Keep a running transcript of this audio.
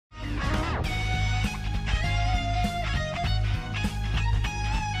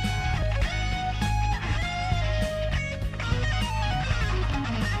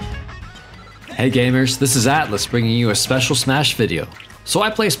Hey gamers, this is Atlas bringing you a special Smash video. So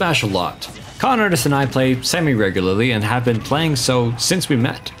I play Smash a lot. Con Artist and I play semi-regularly and have been playing so since we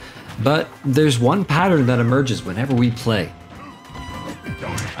met. But there's one pattern that emerges whenever we play.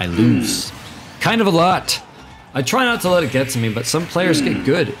 I lose. Kind of a lot. I try not to let it get to me, but some players get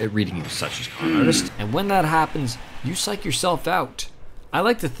good at reading you, such as Con Artist, and when that happens, you psych yourself out. I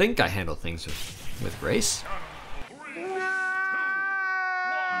like to think I handle things with grace.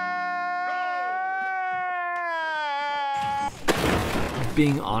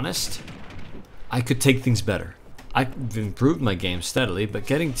 Being honest, I could take things better. I've improved my game steadily, but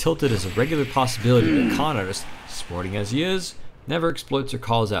getting tilted is a regular possibility that Con Artist, sporting as he is, never exploits or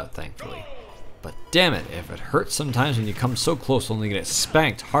calls out, thankfully. But damn it, if it hurts sometimes when you come so close only to get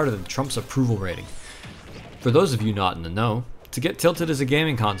spanked harder than Trump's approval rating. For those of you not in the know, to get tilted is a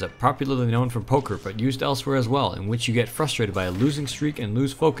gaming concept popularly known from poker but used elsewhere as well, in which you get frustrated by a losing streak and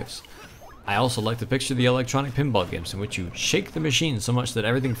lose focus. I also like to picture the electronic pinball games in which you shake the machine so much that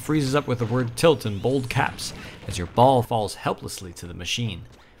everything freezes up with the word tilt in bold caps as your ball falls helplessly to the machine.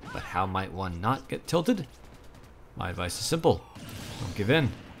 But how might one not get tilted? My advice is simple. Don't give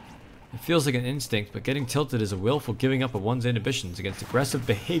in. It feels like an instinct, but getting tilted is a willful giving up of one's inhibitions against aggressive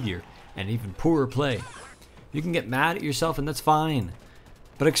behavior and even poorer play. You can get mad at yourself and that's fine,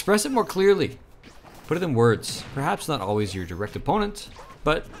 but express it more clearly. Put it in words, perhaps not always your direct opponent,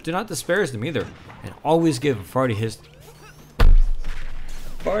 but do not disparage them either, and always give a hearty fist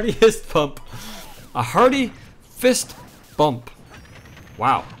bump.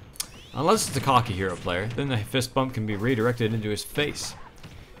 Wow. Unless it's a cocky hero player, then the fist bump can be redirected into his face.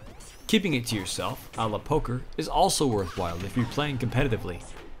 Keeping it to yourself, a la poker, is also worthwhile if you're playing competitively.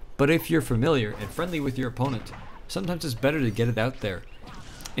 But if you're familiar and friendly with your opponent, sometimes it's better to get it out there,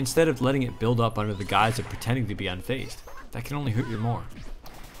 instead of letting it build up under the guise of pretending to be unfazed. That can only hurt you more.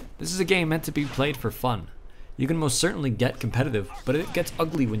 This is a game meant to be played for fun. You can most certainly get competitive, but it gets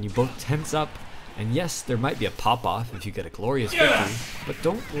ugly when you both tense up. And yes, there might be a pop-off if you get a glorious victory, but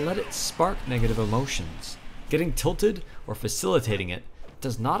don't let it spark negative emotions. Getting tilted or facilitating it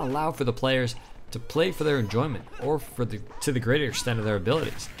does not allow for the players to play for their enjoyment or to the greater extent of their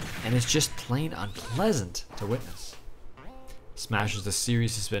abilities, and it's just plain unpleasant to witness. Smash as a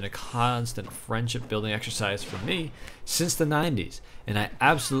series has been a constant friendship building exercise for me since the 90s, and I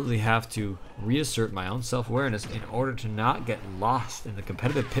absolutely have to reassert my own self-awareness in order to not get lost in the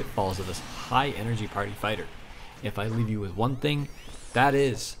competitive pitfalls of this high energy party fighter. If I leave you with one thing, that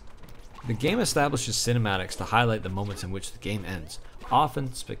is, the game establishes cinematics to highlight the moments in which the game ends,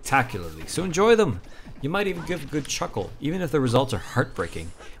 often spectacularly, so enjoy them. You might even give a good chuckle, even if the results are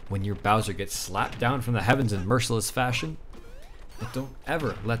heartbreaking, when your Bowser gets slapped down from the heavens in merciless fashion. But don't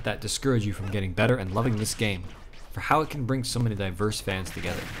ever let that discourage you from getting better and loving this game, for how it can bring so many diverse fans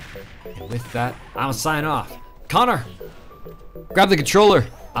together. And with that, I'll sign off. Connor, grab the controller.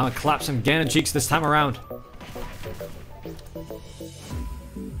 I'm gonna clap some Ganon cheeks this time around.